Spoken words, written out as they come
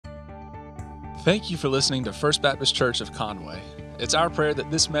Thank you for listening to First Baptist Church of Conway. It's our prayer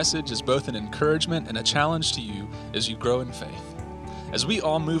that this message is both an encouragement and a challenge to you as you grow in faith. As we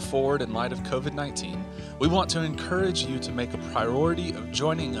all move forward in light of COVID-19, we want to encourage you to make a priority of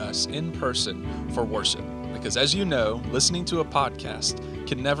joining us in person for worship. Because as you know, listening to a podcast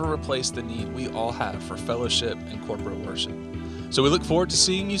can never replace the need we all have for fellowship and corporate worship. So we look forward to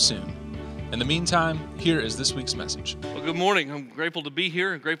seeing you soon. In the meantime, here is this week's message. Well, good morning. I'm grateful to be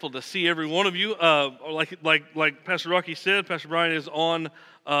here and grateful to see every one of you. Like Pastor Rocky said, Pastor Brian is on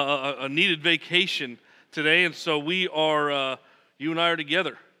a needed vacation today, and so we are, you and I are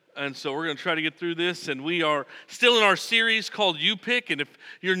together. And so we're going to try to get through this, and we are still in our series called You Pick. And if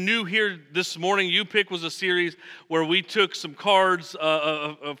you're new here this morning, You Pick was a series where we took some cards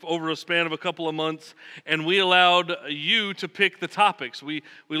over a span of a couple of months, and we allowed you to pick the topics. We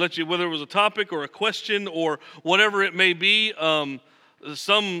let you, whether it was a topic or a question or whatever it may be.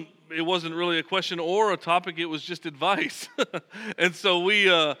 It wasn't really a question or a topic, it was just advice. And so we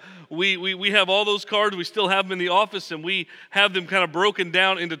have all those cards. We still have them in the office, and we have them kind of broken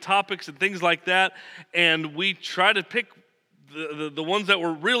down into topics and things like that. And we try to pick the ones that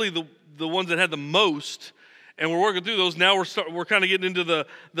were really the ones that had the most, and we're working through those. Now we're kind of getting into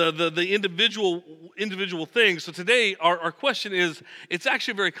the individual things. So today our question is, it's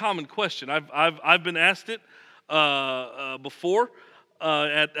actually a very common question. I've been asked it before.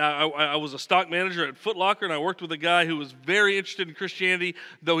 I was a stock manager at Foot Locker, and I worked with a guy who was very interested in Christianity,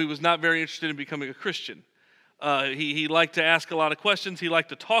 though he was not very interested in becoming a Christian. He liked to ask a lot of questions. He liked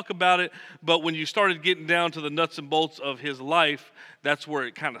to talk about it, but when you started getting down to the nuts and bolts of his life, that's where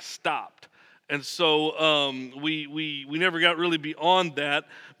it kind of stopped. And so we never got really beyond that,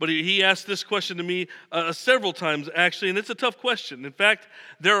 but he asked this question to me several times, actually, and it's a tough question. In fact,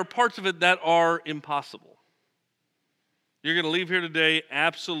 there are parts of it that are impossible. You're going to leave here today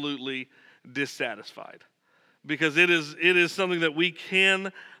absolutely dissatisfied, because it is something that we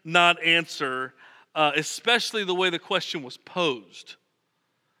cannot answer, especially the way the question was posed.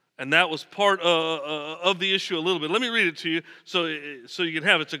 And that was part of the issue a little bit. Let me read it to you so you can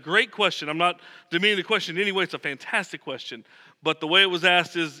have it. It's a great question. I'm not demeaning the question in any way. It's a fantastic question. But the way it was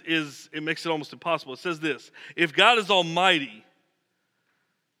asked is it makes it almost impossible. It says this: if God is almighty,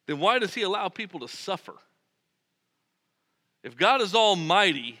 then why does he allow people to suffer? If God is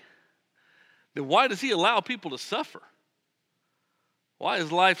almighty, then why does he allow people to suffer? Why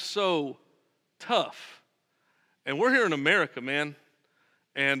is life so tough? And we're here in America, man.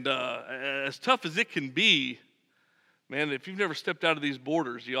 And as tough as it can be, man, if you've never stepped out of these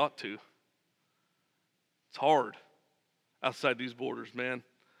borders, you ought to. It's hard outside these borders, man.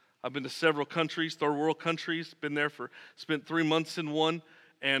 I've been to several countries, third world countries, spent 3 months in one,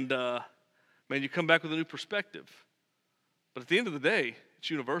 and man, you come back with a new perspective. But at the end of the day, it's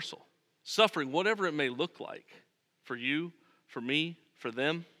universal. Suffering, whatever it may look like, for you, for me, for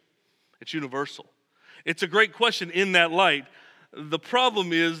them, it's universal. It's a great question in that light. The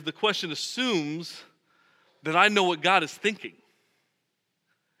problem is the question assumes that I know what God is thinking,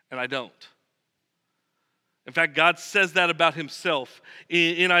 and I don't. In fact, God says that about himself.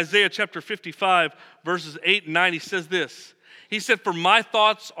 In Isaiah chapter 55, verses 8 and 9, he says this. He said, "For my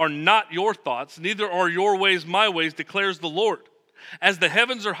thoughts are not your thoughts, neither are your ways my ways, declares the Lord. As the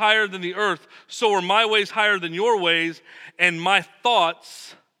heavens are higher than the earth, so are my ways higher than your ways, and my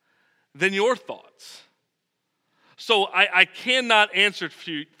thoughts than your thoughts." So I cannot answer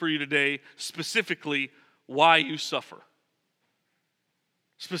for you today specifically why you suffer.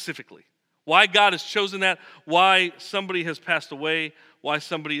 Specifically. Why God has chosen that, why somebody has passed away, why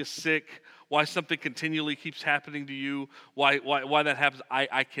somebody is sick, why something continually keeps happening to you, why that happens.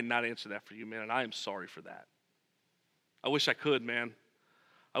 I cannot answer that for you, man, and I am sorry for that. I wish I could, man.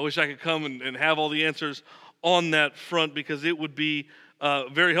 I wish I could come and have all the answers on that front, because it would be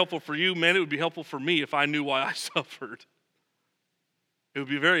very helpful for you, man. It would be helpful for me if I knew why I suffered. It would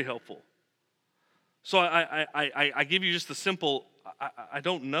be very helpful. So I give you just the simple, I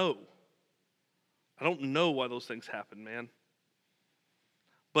don't know. I don't know why those things happen, man.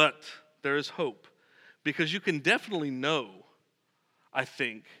 But there is hope, because you can definitely know, I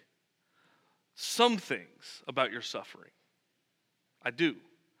think, some things about your suffering. I do.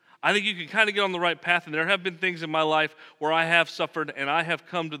 I think you can kind of get on the right path, and there have been things in my life where I have suffered, and I have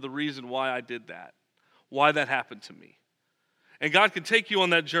come to the reason why I did that, why that happened to me. And God can take you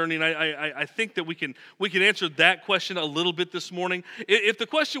on that journey, and I think that we can answer that question a little bit this morning. If the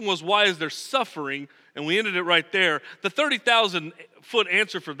question was, why is there suffering, and we ended it right there, the 30,000-foot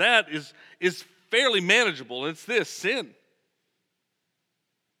answer for that is fairly manageable, and it's this: sin.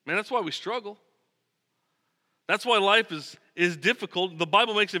 Man, that's why we struggle. That's why life is difficult. The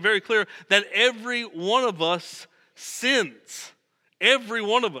Bible makes it very clear that every one of us sins. Every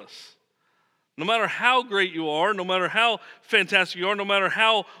one of us. No matter how great you are, no matter how fantastic you are, no matter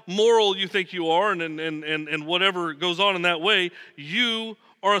how moral you think you are, and whatever goes on in that way, you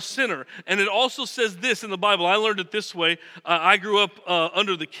are a sinner. And it also says this in the Bible. I learned it this way. I grew up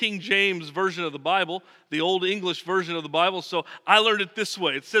under the King James version of the Bible, the Old English version of the Bible, so I learned it this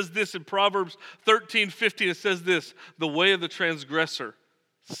way. It says this in Proverbs 13:15. It says this: the way of the transgressor,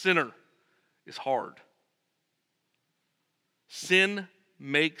 sinner, is hard. Sin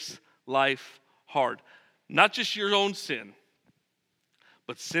makes life hard. Not just your own sin,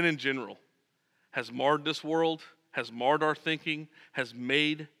 but sin in general has marred this world, has marred our thinking, has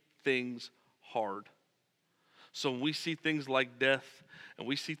made things hard. So when we see things like death, and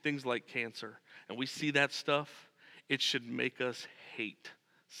we see things like cancer, and we see that stuff, it should make us hate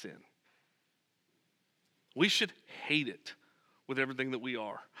sin. We should hate it with everything that we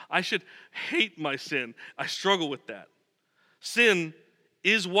are. I should hate my sin. I struggle with that. Sin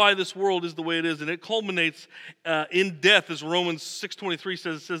is why this world is the way it is, and it culminates in death, as Romans 6:23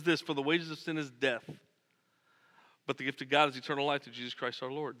 says. It says this: for the wages of sin is death, but the gift of God is eternal life through Jesus Christ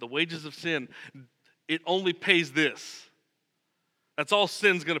our Lord. The wages of sin, it only pays this. That's all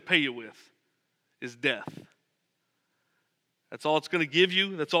sin's going to pay you with, is death. That's all it's going to give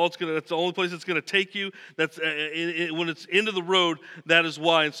you. That's the only place it's going to take you. That's when it's into the road. That is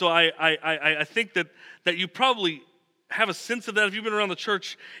why. And so I think that you probably have a sense of that. If you've been around the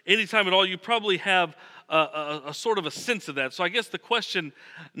church anytime at all, you probably have a sort of a sense of that. So I guess the question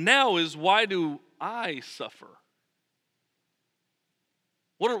now is, why do I suffer?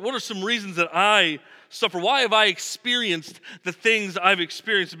 What are some reasons that I suffer? Why have I experienced the things I've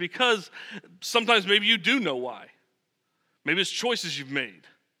experienced? Because sometimes maybe you do know why. Maybe it's choices you've made.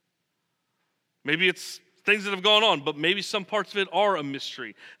 Maybe it's things that have gone on, but maybe some parts of it are a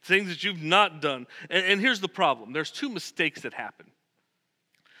mystery. Things that you've not done. And here's the problem. There's two mistakes that happen.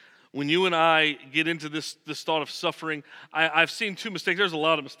 When you and I get into this thought of suffering, I've seen two mistakes. There's a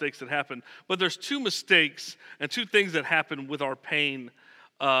lot of mistakes that happen, but there's two mistakes and two things that happen with our pain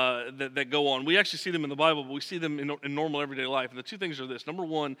that go on. We actually see them in the Bible, but we see them in normal everyday life. And the two things are this. Number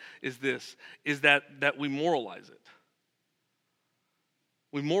one is this, is that we moralize it.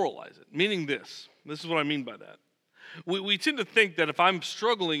 We moralize it, meaning this. This is what I mean by that. We tend to think that if I'm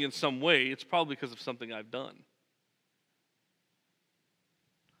struggling in some way, it's probably because of something I've done.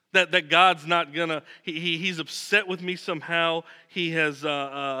 That God's not gonna, he's upset with me somehow. He has,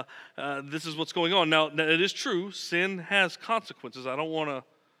 this is what's going on. Now, it is true, sin has consequences. I don't want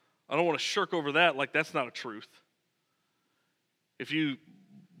to shirk over that like that's not a truth. If you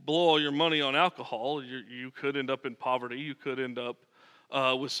blow all your money on alcohol, you could end up in poverty. You could end up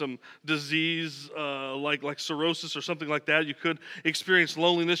with some disease like cirrhosis or something like that. You could experience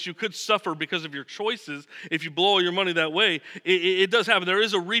loneliness. You could suffer because of your choices if you blow all your money that way. It does happen. There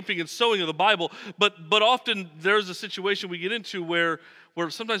is a reaping and sowing of the Bible, but often there's a situation we get into where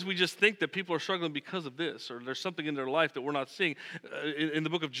sometimes we just think that people are struggling because of this, or there's something in their life that we're not seeing. In the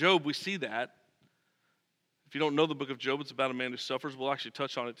book of Job, we see that. If you don't know the book of Job, it's about a man who suffers. We'll actually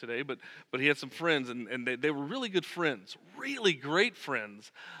touch on it today, but he had some friends, and they were really good friends, really great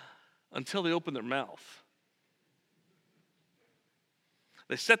friends, until they opened their mouth.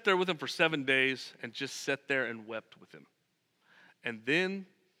 They sat there with him for 7 days and just sat there and wept with him. And then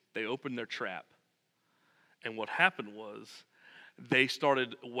they opened their trap. And what happened was they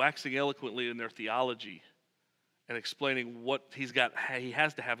started waxing eloquently in their theology and explaining what he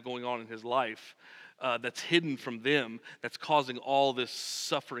has to have going on in his life. That's hidden from them, that's causing all this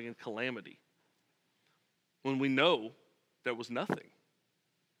suffering and calamity. When we know there was nothing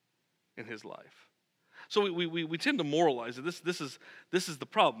in his life. So we tend to moralize it. This is the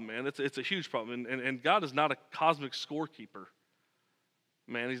problem, man. It's a huge problem. And God is not a cosmic scorekeeper.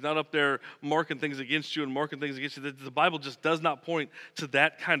 Man, he's not up there marking things against you and marking things against you. The Bible just does not point to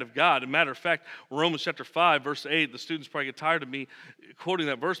that kind of God. As a matter of fact, Romans chapter 5, verse 8, the students probably get tired of me quoting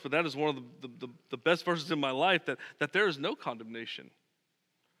that verse, but that is one of the best verses in my life, that there is no condemnation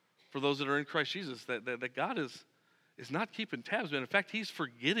for those that are in Christ Jesus, that God is not keeping tabs, man. In fact, he's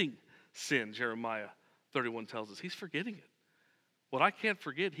forgetting sin, Jeremiah 31 tells us. He's forgetting it. What I can't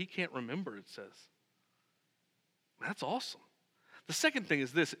forget, he can't remember, it says. That's awesome. The second thing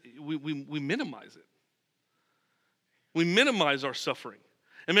is this, we minimize it. We minimize our suffering.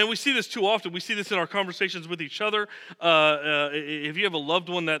 And man, we see this too often. We see this in our conversations with each other. If you have a loved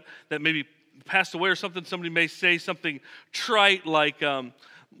one that maybe passed away or something, somebody may say something trite like,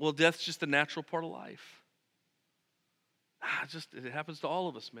 well, death's just a natural part of life. It happens to all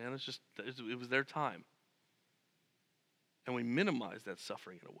of us, man. It was their time. and we minimize that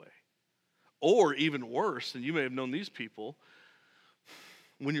suffering in a way. Or even worse, and you may have known these people,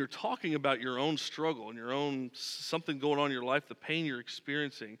 when you're talking about your own struggle and your own something going on in your life, the pain you're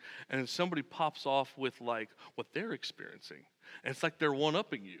experiencing, and then somebody pops off with like what they're experiencing, and it's like they're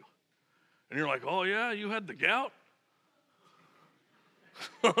one-upping you. And you're like, oh yeah, you had the gout?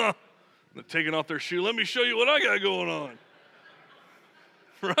 They're taking off their shoe. Let me show you what I got going on.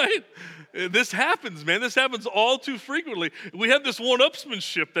 Right? This happens, man. This happens all too frequently. We have this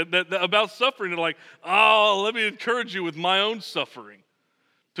one-upsmanship that about suffering. They're like, oh, let me encourage you with my own suffering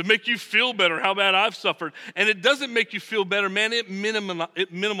to make you feel better how bad I've suffered. And it doesn't make you feel better, man. It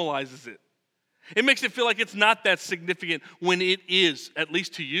minimalizes it. It makes it feel like it's not that significant when it is, at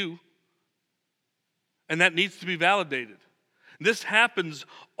least to you. And that needs to be validated. This happens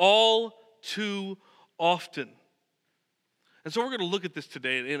all too often. And so we're going to look at this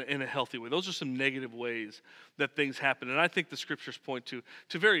today in a healthy way. Those are some negative ways that things happen. And I think the scriptures point to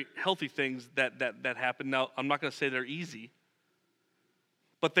very healthy things that happen. Now, I'm not going to say they're easy,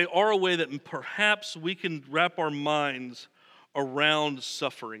 but they are a way that perhaps we can wrap our minds around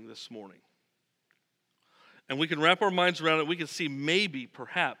suffering this morning. And we can wrap our minds around it. We can see maybe,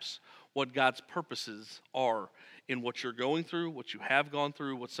 perhaps, what God's purposes are in what you're going through, what you have gone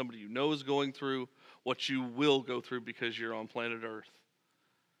through, what somebody you know is going through, what you will go through because you're on planet Earth.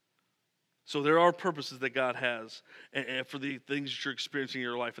 So there are purposes that God has and for the things that you're experiencing in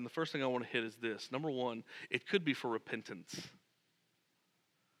your life. And the first thing I want to hit is this. Number one, it could be for repentance.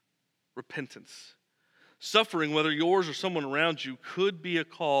 Repentance. Suffering, whether yours or someone around you, could be a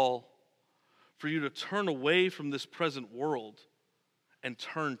call for you to turn away from this present world and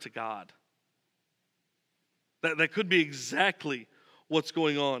turn to God. That could be exactly what's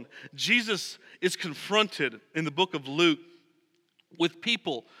going on. Jesus is confronted in the book of Luke with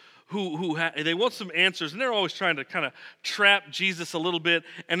people who they want some answers, and they're always trying to kind of trap Jesus a little bit,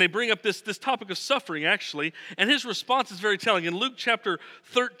 and they bring up this topic of suffering, actually, and his response is very telling. In Luke chapter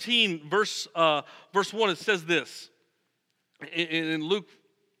 13, verse 1, it says this. In Luke,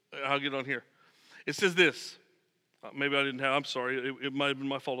 I'll get on here. It says this. Maybe I didn't have, I'm sorry, it might have been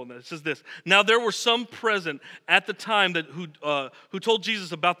my fault on that. It says this. Now there were some present at the time who told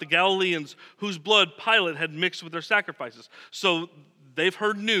Jesus about the Galileans whose blood Pilate had mixed with their sacrifices. So they've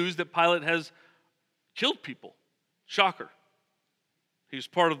heard news that Pilate has killed people. Shocker. He was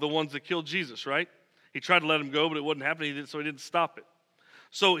part of the ones that killed Jesus, right? He tried to let him go, but it wasn't happening, so he didn't stop it.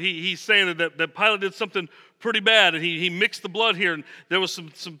 So he's saying that Pilate did something pretty bad, and he mixed the blood here, and there was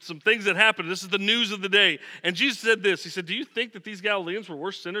some things that happened. This is the news of the day. And Jesus said this. He said, do you think that these Galileans were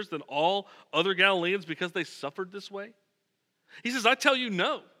worse sinners than all other Galileans because they suffered this way? He says, I tell you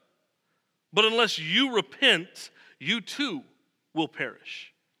no. But unless you repent, you too will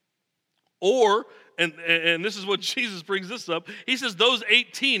perish. Or, and this is what Jesus brings this up, he says those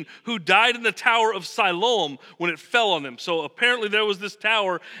 18 who died in the tower of Siloam when it fell on them. So apparently there was this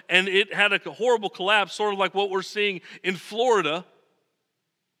tower and it had a horrible collapse, sort of like what we're seeing in Florida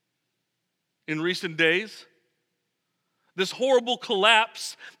in recent days. This horrible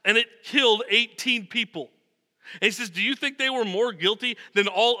collapse, and it killed 18 people. And he says, do you think they were more guilty than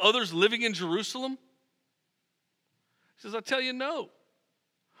all others living in Jerusalem? He says, I tell you no.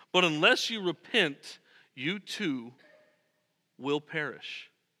 But unless you repent, you too will perish.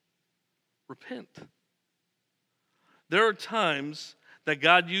 Repent. There are times that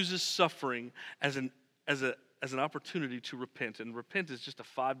God uses suffering as an opportunity to repent. And repent is just a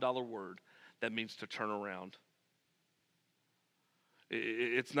 $5 word that means to turn around.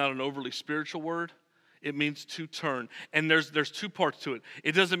 It's not an overly spiritual word. It means to turn. And there's two parts to it.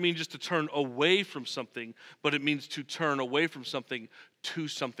 It doesn't mean just to turn away from something, but it means to turn away from something to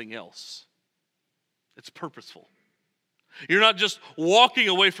something else. It's purposeful. You're not just walking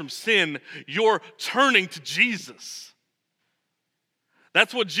away from sin, you're turning to Jesus.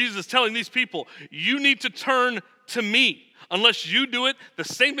 That's what Jesus is telling these people. You need to turn to me. Unless you do it, the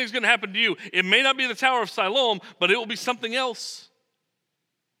same thing's going to happen to you. It may not be the Tower of Siloam, but it will be something else.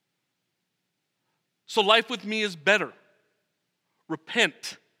 So life with me is better.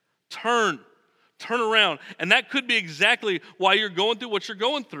 Repent. Turn around. And that could be exactly why you're going through what you're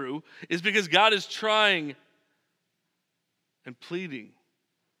going through, is because God is trying and pleading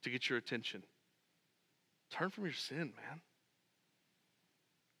to get your attention. Turn from your sin, man.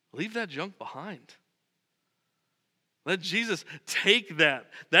 Leave that junk behind. Let Jesus take that.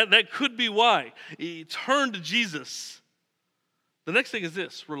 That could be why. Turn to Jesus. The next thing is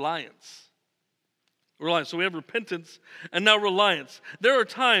this, reliance. Reliance. So we have repentance and now reliance. There are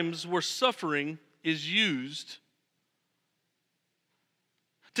times where suffering is used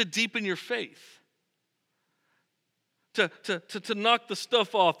to deepen your faith. to knock the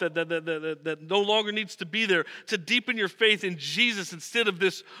stuff off that no longer needs to be there, to deepen your faith in Jesus instead of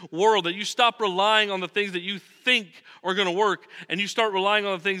this world, that you stop relying on the things that you think are going to work and you start relying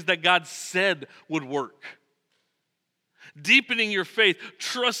on the things that God said would work. Deepening your faith,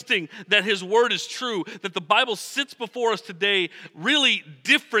 trusting that His Word is true, that the Bible sits before us today really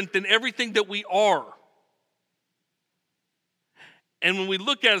different than everything that we are. And when we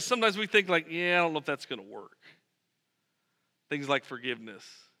look at it, sometimes we think like, yeah, I don't know if that's going to work. Things like forgiveness.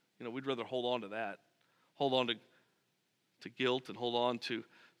 We'd rather hold on to that. Hold on to guilt and hold on to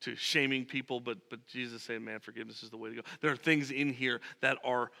shaming people. But Jesus is saying, man, forgiveness is the way to go. There are things in here that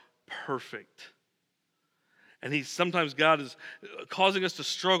are perfect. And sometimes God is causing us to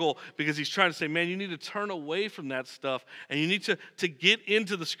struggle because He's trying to say, man, you need to turn away from that stuff. And you need to get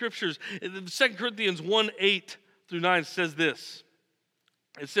into the Scriptures. 2 Corinthians 1:8-9 says this.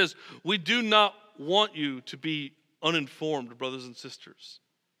 It says, we do not want you to be uninformed, brothers and sisters.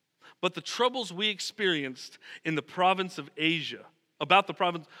 But the troubles we experienced in the province of Asia, about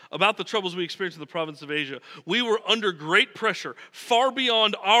the troubles we experienced in the province of Asia, we were under great pressure, far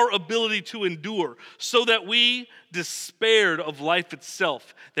beyond our ability to endure, so that we despaired of life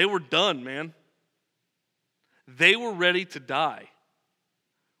itself. They were done, man. They were ready to die.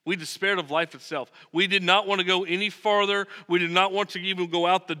 We despaired of life itself. We did not want to go any farther. We did not want to even go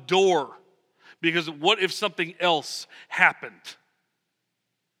out the door. Because what if something else happened?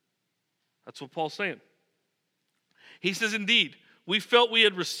 That's what Paul's saying. He says, indeed, we felt we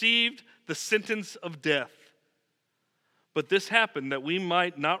had received the sentence of death. But this happened that we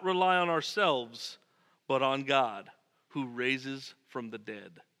might not rely on ourselves, but on God, who raises from the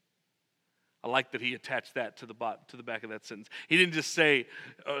dead. I like that he attached that to the back of that sentence. He didn't just say,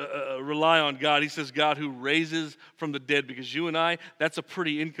 rely on God. He says, God who raises from the dead. Because you and I, that's a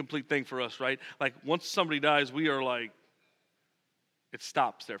pretty incomplete thing for us, right? Like, once somebody dies, we are like, it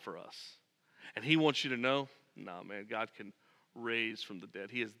stops there for us. And He wants you to know, no, man, God can raise from the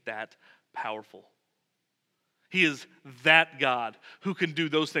dead. He is that powerful. He is that God who can do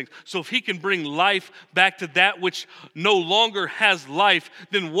those things. So if He can bring life back to that which no longer has life,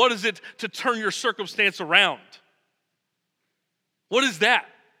 then what is it to turn your circumstance around? What is that?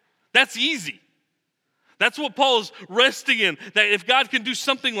 That's easy. That's what Paul is resting in. That if God can do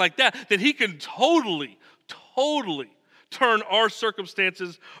something like that, then He can totally turn our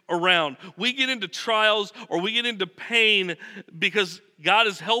circumstances around. We get into trials or we get into pain because God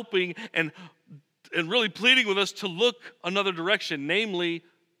is helping and really pleading with us to look another direction, namely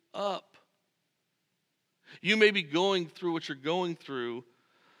up. You may be going through what you're going through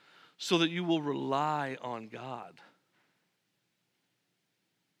so that you will rely on God.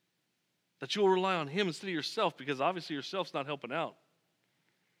 That you will rely on Him instead of yourself, because obviously yourself's not helping out.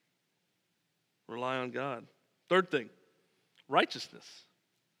 Rely on God. Third thing, righteousness.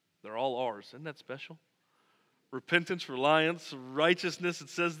 They're all ours. Isn't that special? Repentance, reliance, righteousness. It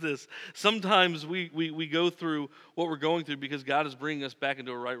says this. Sometimes we go through what we're going through because God is bringing us back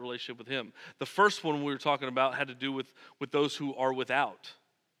into a right relationship with Him. The first one we were talking about had to do with those who are without.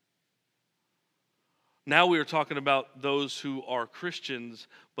 Now we are talking about those who are Christians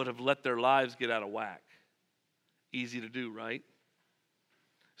but have let their lives get out of whack. Easy to do, right?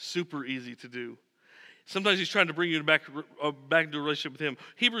 Super easy to do. Sometimes He's trying to bring you back into a relationship with Him.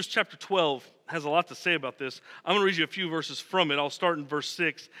 Hebrews chapter 12 has a lot to say about this. I'm going to read you a few verses from it. I'll start in verse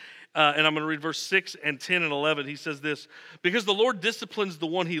 6, and I'm going to read verse 6 and 10 and 11. He says this, because the Lord disciplines the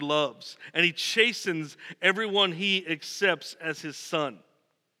one He loves, and He chastens everyone He accepts as His son.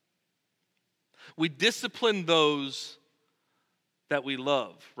 We discipline those that we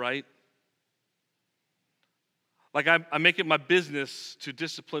love, right? Like I make it my business to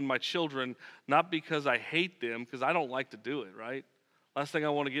discipline my children, not because I hate them, because I don't like to do it, right? Last thing I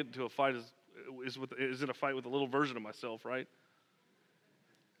want to get into a fight is in a fight with a little version of myself, right?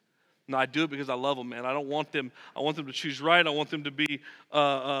 No, I do it because I love them, man. I want them to choose right. I want them to be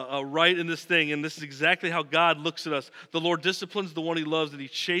right in this thing. And this is exactly how God looks at us. The Lord disciplines the one He loves, and He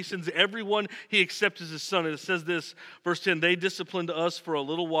chastens everyone He accepts as His son. And it says this, verse 10, they disciplined us for a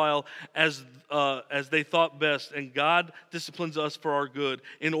little while as they thought best, and God disciplines us for our good,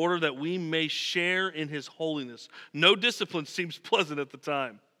 in order that we may share in His holiness. No discipline seems pleasant at the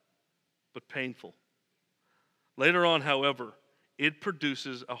time, but painful. Later on, however, it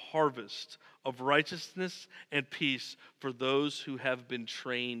produces a harvest of righteousness and peace for those who have been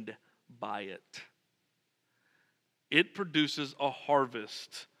trained by it. It produces a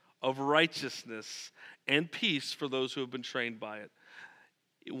harvest of righteousness and peace for those who have been trained by it.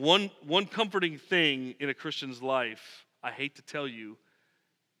 One comforting thing in a Christian's life, I hate to tell you,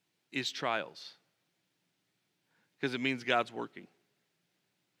 is trials. because it means God's working.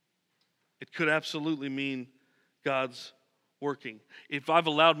 It could absolutely mean God's working. If I've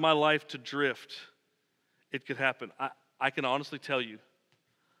allowed my life to drift, it could happen. I can honestly tell you,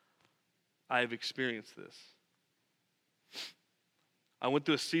 I have experienced this. I went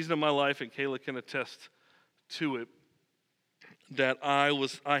through a season of my life, and Kayla can attest to it, that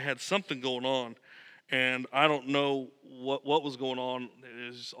I had something going on, and I don't know what was going on. It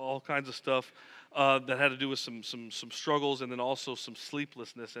was all kinds of stuff that had to do with some struggles, and then also some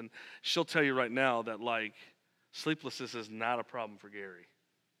sleeplessness. And she'll tell you right now that like sleeplessness is not a problem for Gary.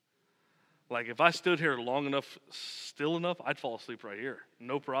 Like if I stood here long enough, still enough, I'd fall asleep right here,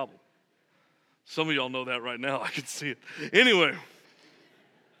 no problem. Some of y'all know that right now. I can see it. Anyway.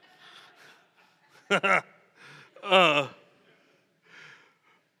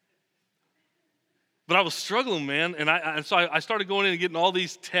 But I was struggling, man, and so I started going in and getting all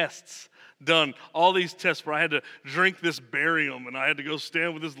these tests done, all these tests where I had to drink this barium, and I had to go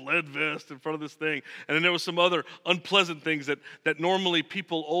stand with this lead vest in front of this thing, and then there was some other unpleasant things that normally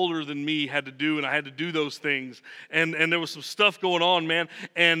people older than me had to do, and I had to do those things, and there was some stuff going on, man,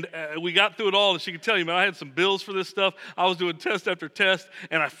 and we got through it all, and she could tell you, man, I had some bills for this stuff. I was doing test after test,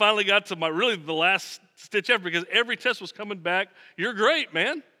 and I finally got to the last stitch ever, because every test was coming back, you're great,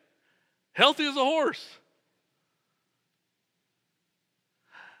 man. Healthy as a horse.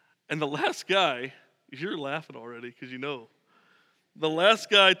 And the last guy, you're laughing already because you know, the last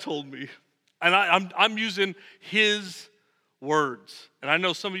guy told me, and I'm using his words. And I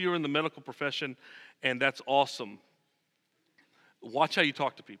know some of you are in the medical profession, and that's awesome. Watch how you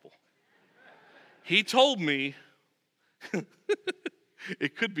talk to people. He told me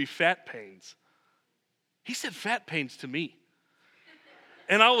it could be fat pains. He said fat pains to me.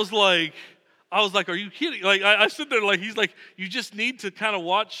 And I was like, are you kidding? Like I stood there like he's like, you just need to kind of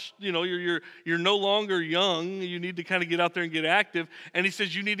watch, you're no longer young. You need to kind of get out there and get active. And he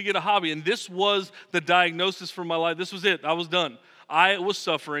says you need to get a hobby. And this was the diagnosis for my life. This was it. I was done. I was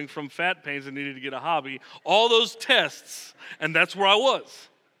suffering from fat pains and needed to get a hobby. All those tests, and that's where I was.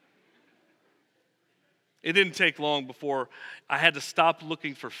 It didn't take long before I had to stop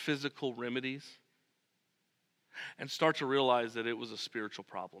looking for physical remedies and start to realize that it was a spiritual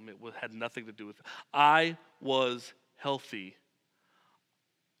problem. It had nothing to do with it. I was healthy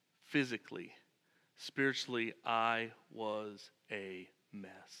physically. Spiritually, I was a mess.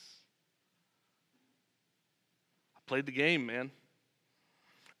 I played the game, man.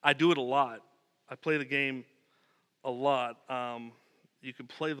 I do it a lot. I play the game a lot. You can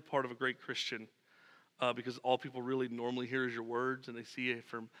play the part of a great Christian because all people really normally hear is your words, and they see you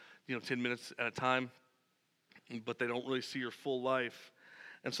for 10 minutes at a time. But they don't really see your full life.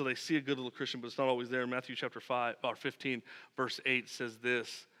 And so they see a good little Christian, but it's not always there. Matthew chapter 15, verse 8 says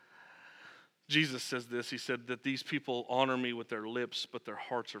this. Jesus says this. He said that these people honor me with their lips, but their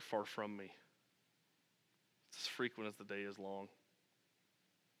hearts are far from me. It's as frequent as the day is long.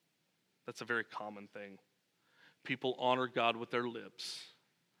 That's a very common thing. People honor God with their lips,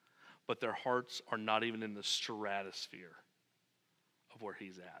 but their hearts are not even in the stratosphere of where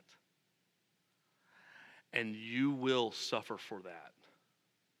he's at. And you will suffer for that.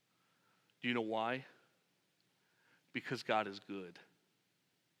 Do you know why? Because God is good.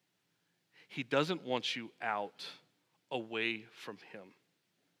 He doesn't want you out away from him.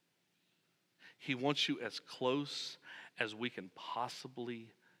 He wants you as close as we can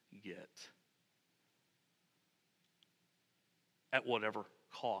possibly get. At whatever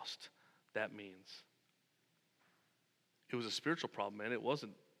cost that means. It was a spiritual problem, man. It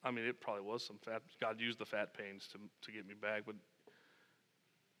wasn't. It probably was some fat. God used the fat pains to get me back, but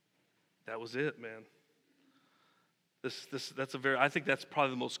that was it, man. I think that's probably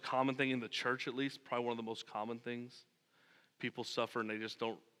the most common thing in the church, at least. Probably one of the most common things. People suffer and they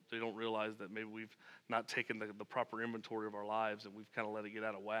don't realize that maybe we've not taken the proper inventory of our lives, and we've kind of let it get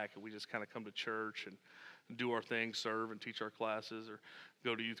out of whack, and we just kind of come to church and do our thing, serve and teach our classes, or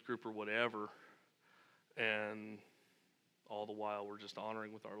go to youth group or whatever, and all the while, we're just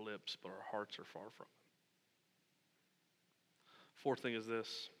honoring with our lips, but our hearts are far from it. Fourth thing is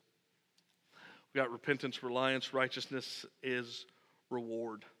this. We got repentance, reliance, righteousness is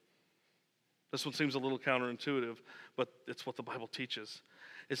reward. This one seems a little counterintuitive, but it's what the Bible teaches.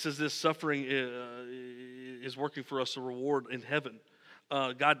 It says this suffering is working for us a reward in heaven.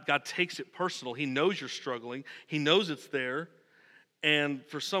 God takes it personal. He knows you're struggling. He knows it's there. And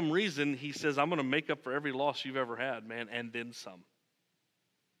for some reason, he says, I'm going to make up for every loss you've ever had, man, and then some.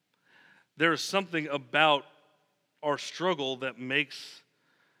 There is something about our struggle that makes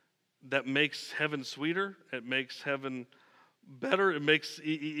heaven sweeter. It makes heaven better. It makes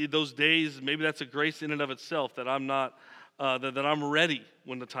those days, maybe that's a grace in and of itself that I'm not, that I'm ready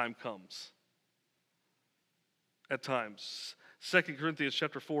when the time comes. At times. 2 Corinthians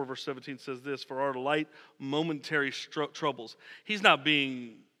chapter 4, verse 17 says this, for our light momentary troubles. He's not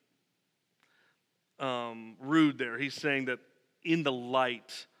being rude there. He's saying that in the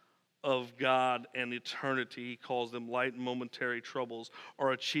light of God and eternity, he calls them light momentary troubles,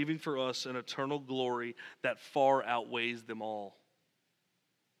 are achieving for us an eternal glory that far outweighs them all.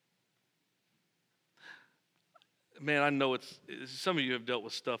 Man, I know some of you have dealt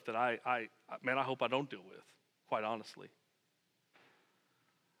with stuff that I hope I don't deal with, quite honestly.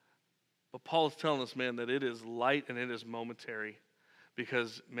 But Paul is telling us, man, that it is light and it is momentary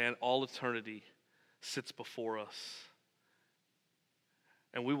because, man, all eternity sits before us.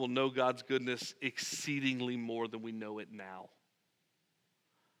 And we will know God's goodness exceedingly more than we know it now.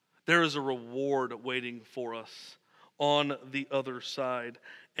 There is a reward waiting for us on the other side,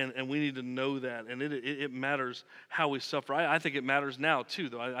 and we need to know that. And it matters how we suffer. I think it matters now, too,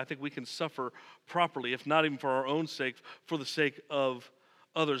 though. I think we can suffer properly, if not even for our own sake, for the sake of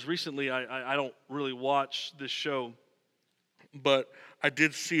others. Recently, I don't really watch this show, but I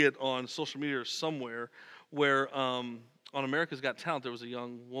did see it on social media somewhere where on America's Got Talent, there was a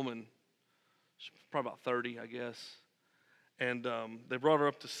young woman, probably about 30, I guess, and they brought her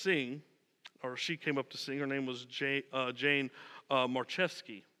up to sing, or she came up to sing. Her name was Jane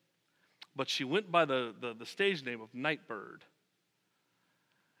Marchevsky, but she went by the stage name of Nightbird.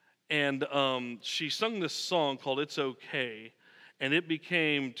 And she sung this song called It's Okay, and it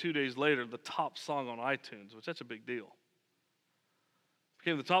became, 2 days later, the top song on iTunes, which that's a big deal. It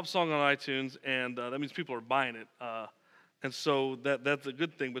became the top song on iTunes, and that means people are buying it. And so that's a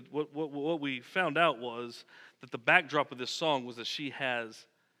good thing. But what we found out was that the backdrop of this song was that she has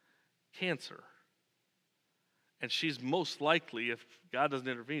cancer. And she's most likely, if God doesn't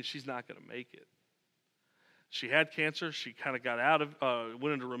intervene, she's not going to make it. She had cancer. She kind of got out of,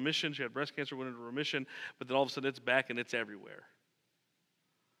 went into remission. She had breast cancer, went into remission. But then all of a sudden it's back and it's everywhere.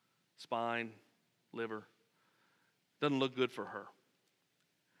 Spine, liver. Doesn't look good for her.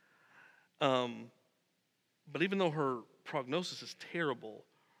 But even though her prognosis is terrible,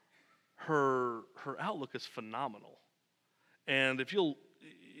 her outlook is phenomenal. And if you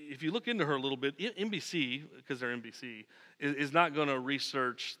look into her a little bit, NBC, because they're NBC, is not going to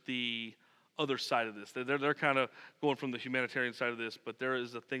research the other side of this. They're kind of going from the humanitarian side of this, but there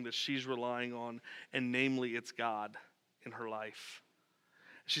is a thing that she's relying on, and namely it's God in her life.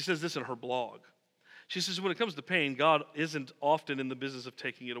 She says this in her blog. She says, when it comes to pain, God isn't often in the business of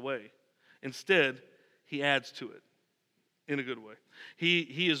taking it away. Instead, he adds to it in a good way.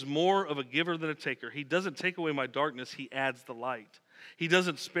 He is more of a giver than a taker. He doesn't take away my darkness. He adds the light. He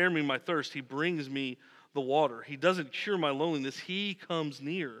doesn't spare me my thirst. He brings me the water. He doesn't cure my loneliness. He comes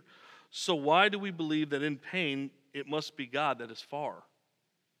near. So why do we believe that in pain it must be God that is far?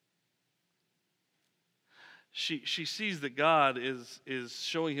 She sees that God is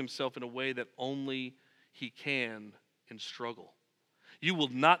showing himself in a way that only he can in struggle. You will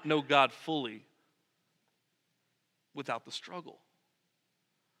not know God fully without the struggle.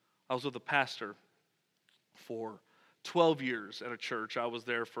 I was with a pastor for 12 years at a church. I was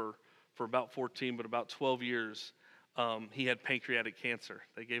there for about 14, but about 12 years. He had pancreatic cancer.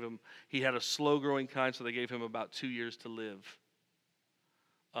 He had a slow growing kind, so they gave him about 2 years to live.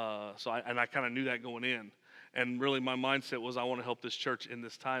 So I kind of knew that going in. And really my mindset was I want to help this church in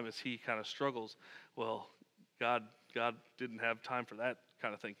this time as he kind of struggles. Well, God didn't have time for that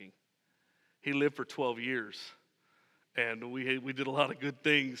kind of thinking. He lived for 12 years. And we did a lot of good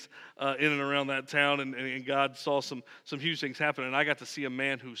things in and around that town, and God saw some huge things happen. And I got to see a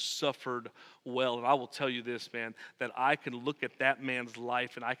man who suffered well. And I will tell you this, man, that I can look at that man's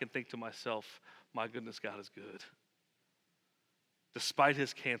life and I can think to myself, my goodness, God is good. Despite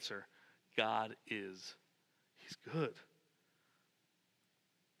his cancer, he's good.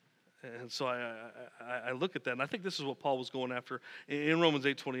 And so I look at that, and I think this is what Paul was going after in Romans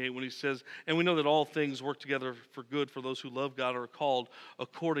 8:28 when he says, and we know that all things work together for good for those who love God or are called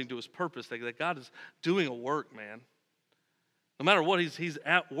according to his purpose. That God is doing a work, man. No matter what, he's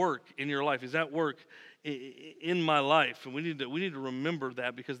at work in your life. He's at work in my life. And we need to remember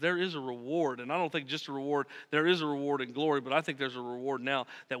that because there is a reward. And I don't think just a reward, there is a reward in glory, but I think there's a reward now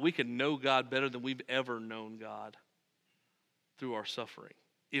that we can know God better than we've ever known God through our suffering,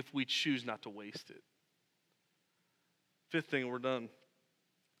 if we choose not to waste it. Fifth thing, we're done,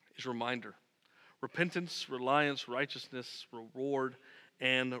 is reminder. Repentance, reliance, righteousness, reward,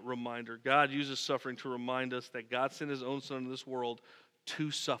 and reminder. God uses suffering to remind us that God sent his own son into this world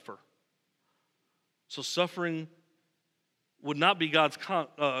to suffer. So suffering would not be God's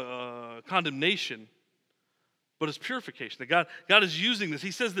condemnation, but his purification. That God is using this.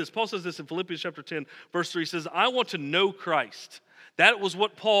 He says this, Paul says this in Philippians chapter 10, verse 3. He says, I want to know Christ. That was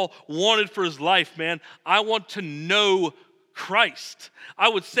what Paul wanted for his life, man. I want to know Christ. I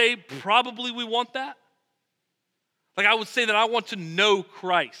would say probably we want that. Like I would say that I want to know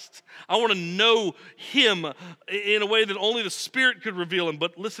Christ. I want to know him in a way that only the Spirit could reveal him.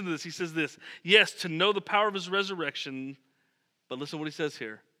 But listen to this. He says this. Yes, to know the power of his resurrection. But listen to what he says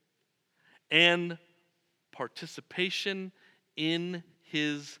here. And participation in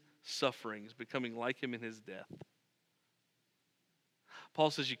his sufferings, becoming like him in his death. Paul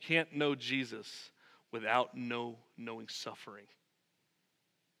says you can't know Jesus without knowing suffering.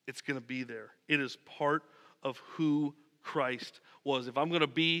 It's going to be there. It is part of who Christ was. If I'm going to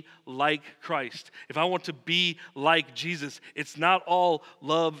be like Christ, if I want to be like Jesus, it's not all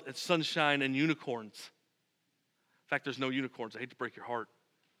love and sunshine and unicorns. In fact, there's no unicorns. I hate to break your heart.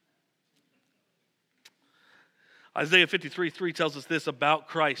 Isaiah 53:3 tells us this about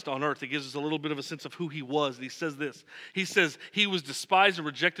Christ on earth. It gives us a little bit of a sense of who he was. And he says this. He says, he was despised and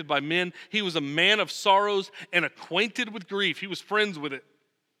rejected by men. He was a man of sorrows and acquainted with grief. He was friends with it,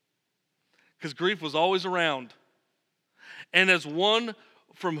 because grief was always around. And as one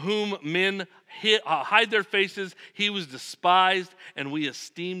from whom men hide their faces, he was despised, and we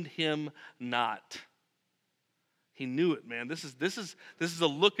esteemed him not. He knew it, man. This is a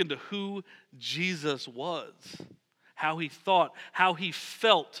look into who Jesus was, how he thought, how he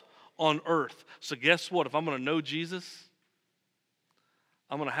felt on earth. So guess what? If I'm going to know Jesus,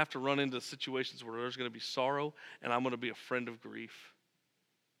 I'm going to have to run into situations where there's going to be sorrow, and I'm going to be a friend of grief.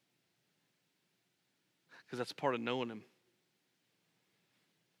 Because that's part of knowing him.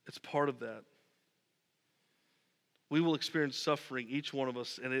 It's part of that. We will experience suffering, each one of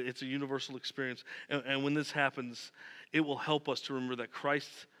us, and it's a universal experience. And when this happens, it will help us to remember that Christ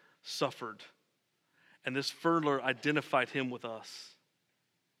suffered, and this further identified him with us.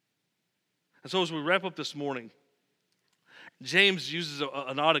 And so as we wrap up this morning, James uses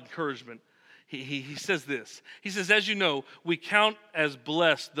an odd encouragement. He says this. He says, as you know, we count as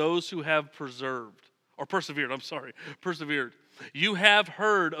blessed those who have persevered. You have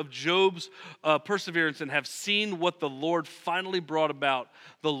heard of Job's perseverance and have seen what the Lord finally brought about.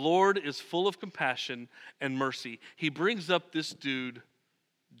 The Lord is full of compassion and mercy. He brings up this dude,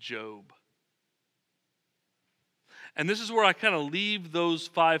 Job. And this is where I kind of leave those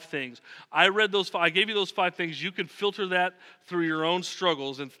 5 things. I gave you those 5 things. You can filter that through your own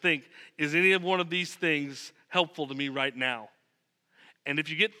struggles and think, is any of one of these things helpful to me right now? And if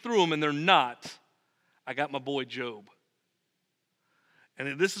you get through them and they're not, I got my boy Job.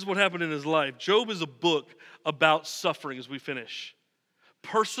 And this is what happened in his life. Job is a book about suffering as we finish.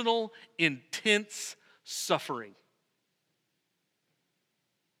 Personal, intense suffering.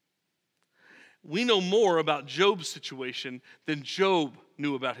 We know more about Job's situation than Job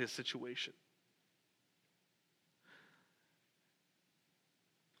knew about his situation.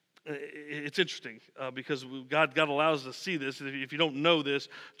 It's interesting because God allows us to see this. If you don't know this,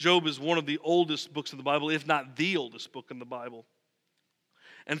 Job is one of the oldest books in the Bible, if not the oldest book in the Bible.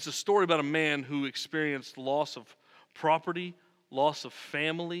 And it's a story about a man who experienced loss of property, loss of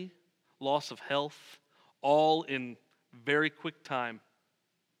family, loss of health, all in very quick time.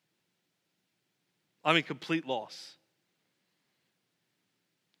 I mean, complete loss.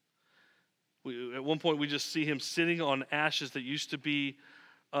 At one point, we just see him sitting on ashes that used to be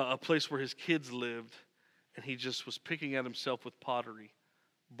a place where his kids lived, and he just was picking at himself with pottery,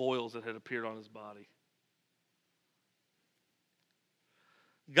 boils that had appeared on his body.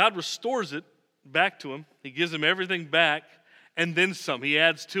 God restores it back to him. He gives him everything back, and then some. He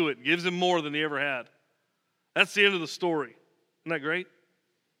adds to it, gives him more than he ever had. That's the end of the story. Isn't that great?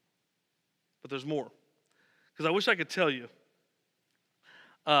 But there's more. Because I wish I could tell you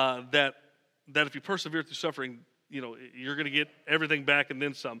that if you persevere through suffering, you're going to get everything back and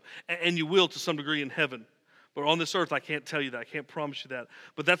then some. And you will to some degree in heaven. But on this earth, I can't tell you that. I can't promise you that.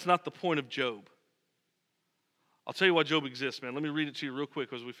 But that's not the point of Job. I'll tell you why Job exists, man. Let me read it to you real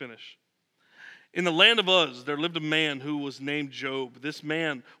quick as we finish. In the land of Uz, there lived a man who was named Job. This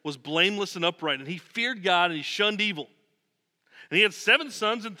man was blameless and upright, and he feared God and he shunned evil. And he had 7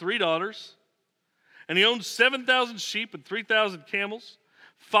 sons and 3 daughters. And he owned 7,000 sheep and 3,000 camels,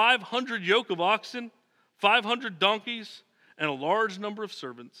 500 yoke of oxen, 500 donkeys, and a large number of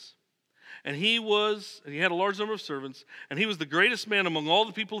servants. And he had a large number of servants, and he was the greatest man among all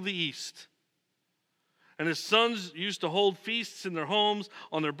the people of the east. And his sons used to hold feasts in their homes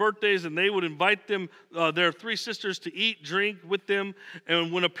on their birthdays, and they would invite them, their 3 sisters, to eat, drink with them.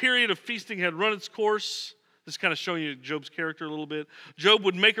 And when a period of feasting had run its course, Just kind of showing you Job's character a little bit. Job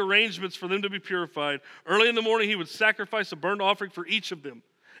would make arrangements for them to be purified. Early in the morning, he would sacrifice a burnt offering for each of them,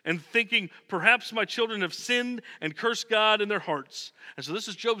 and thinking, perhaps my children have sinned and cursed God in their hearts. And so this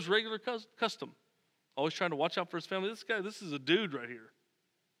is Job's regular custom. Always trying to watch out for his family. This is a dude right here.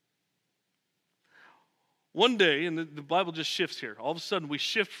 One day, and the Bible just shifts here. All of a sudden, we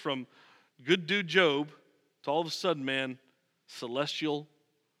shift from good dude Job to all of a sudden, man, celestial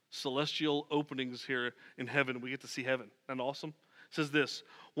openings here in heaven. We get to see heaven. Isn't that awesome? It says this: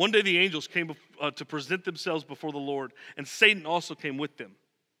 one day the angels came to present themselves before the Lord, and Satan also came with them.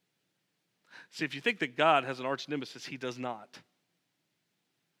 See, if you think that God has an arch nemesis, he does not.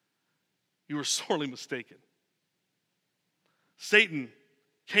 You were sorely mistaken. Satan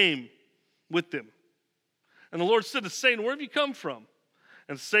came with them. And the Lord said to Satan, where have you come from?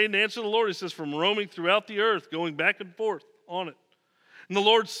 And Satan answered the Lord, he says, from roaming throughout the earth, going back and forth on it. And the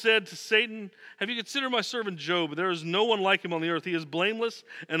Lord said to Satan, have you considered my servant Job? There is no one like him on the earth. He is blameless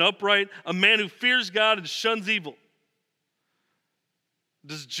and upright, a man who fears God and shuns evil.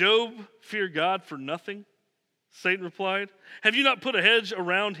 Does Job fear God for nothing? Satan replied. Have you not put a hedge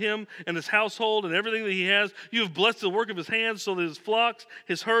around him and his household and everything that he has? You have blessed the work of his hands so that his flocks,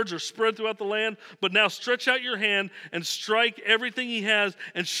 his herds are spread throughout the land. But now stretch out your hand and strike everything he has,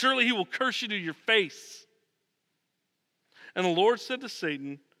 and surely he will curse you to your face. And the Lord said to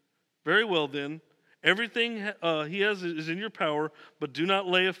Satan, very well then, everything he has is in your power, but do not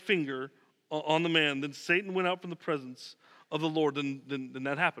lay a finger on the man. Then Satan went out from the presence of the Lord. Then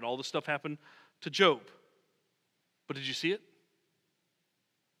that happened. All this stuff happened to Job. But did you see it?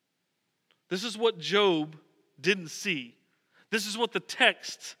 This is what Job didn't see. This is what the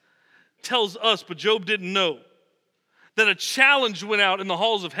text tells us, but Job didn't know. That a challenge went out in the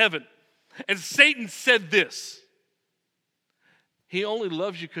halls of heaven. And Satan said this: he only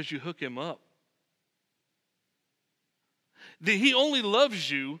loves you because you hook him up. He only loves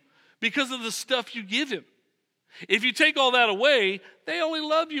you because of the stuff you give him. If you take all that away, they only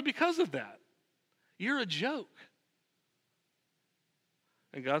love you because of that. You're a joke.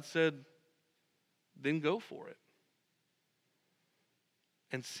 And God said, then go for it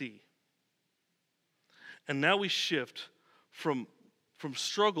and see. And now we shift from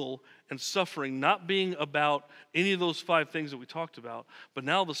struggle and suffering not being about any of those 5 things that we talked about, but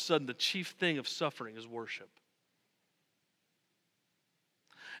now all of a sudden the chief thing of suffering is worship.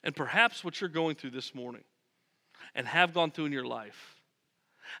 And perhaps what you're going through this morning and have gone through in your life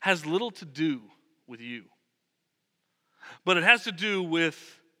has little to do with you. But it has to do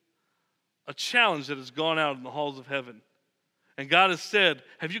with a challenge that has gone out in the halls of heaven. And God has said,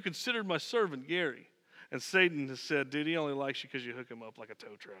 have you considered my servant Gary? And Satan has said, dude, he only likes you because you hook him up like a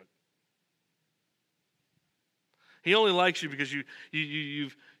tow truck. He only likes you because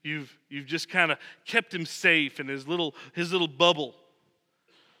you've just kind of kept him safe in his little bubble.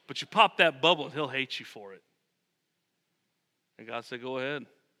 But you pop that bubble and he'll hate you for it. And God said, go ahead.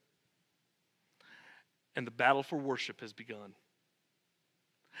 And the battle for worship has begun.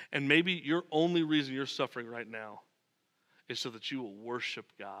 And maybe your only reason you're suffering right now is so that you will worship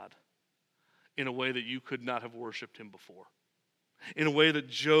God in a way that you could not have worshiped him before. In a way that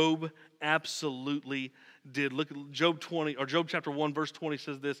Job absolutely did. Look at Job chapter 1, verse 20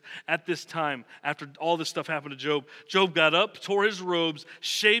 says this: at this time, after all this stuff happened to Job, Job got up, tore his robes,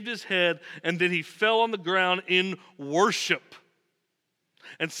 shaved his head, and then he fell on the ground in worship.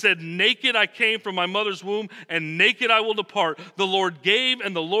 And said, naked I came from my mother's womb, and naked I will depart. The Lord gave,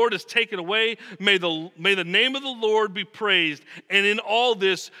 and the Lord has taken away. May the name of the Lord be praised. And in all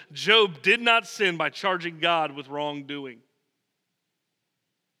this, Job did not sin by charging God with wrongdoing.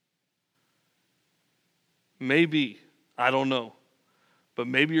 Maybe, I don't know, but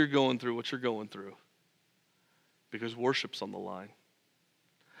maybe you're going through what you're going through because worship's on the line.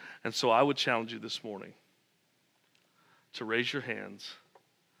 And so I would challenge you this morning to raise your hands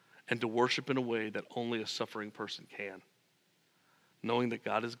and to worship in a way that only a suffering person can, knowing that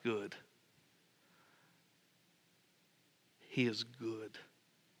God is good. He is good.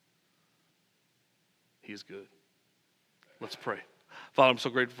 He is good. Let's pray. Father, I'm so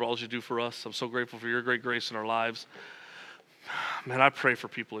grateful for all that you do for us. I'm so grateful for your great grace in our lives. Man, I pray for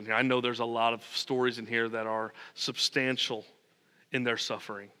people in here. I know there's a lot of stories in here that are substantial in their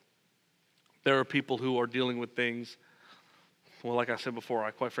suffering. There are people who are dealing with things. Well, like I said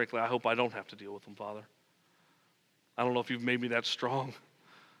before, quite frankly, I hope I don't have to deal with them, Father. I don't know if you've made me that strong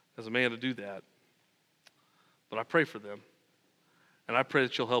as a man to do that. But I pray for them. And I pray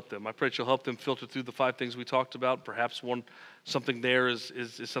that you'll help them. I pray that you'll help them filter through the 5 things we talked about. Perhaps something there is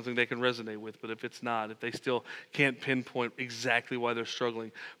something they can resonate with. But if it's not, if they still can't pinpoint exactly why they're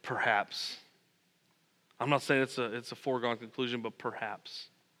struggling, perhaps I'm not saying it's a foregone conclusion, but perhaps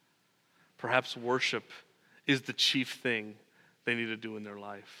worship is the chief thing they need to do in their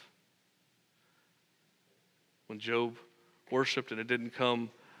life. When Job worshiped and it didn't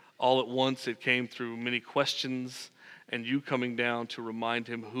come all at once, it came through many questions and you coming down to remind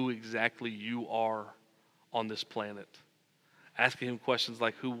him who exactly you are on this planet. Asking him questions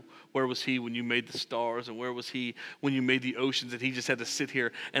like where was he when you made the stars, and where was he when you made the oceans, and he just had to sit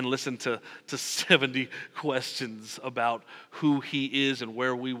here and listen to 70 questions about who he is and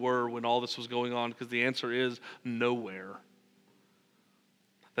where we were when all this was going on, because the answer is nowhere.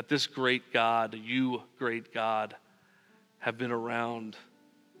 That this great God, you great God, have been around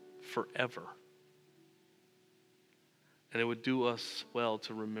forever. And it would do us well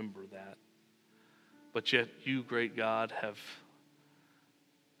to remember that. But yet you, great God, have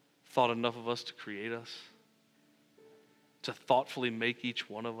thought enough of us to create us, to thoughtfully make each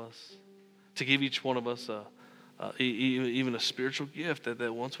one of us, to give each one of us even a spiritual gift,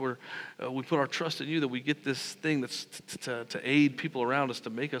 that once we put our trust in you, that we get this thing that's to aid people around us, to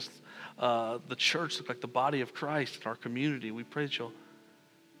make us the church look like the body of Christ in our community. We pray that you'll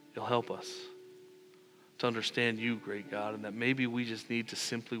help us to understand you, great God, and that maybe we just need to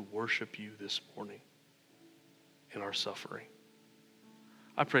simply worship you this morning in our suffering.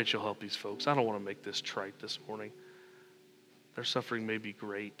 I pray that you'll help these folks. I don't want to make this trite this morning. Their suffering may be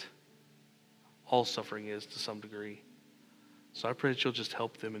great. All suffering is to some degree. So I pray that you'll just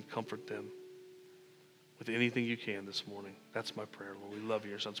help them and comfort them with anything you can this morning. That's my prayer, Lord. We love you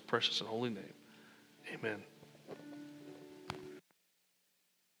in your son's precious and holy name. Amen.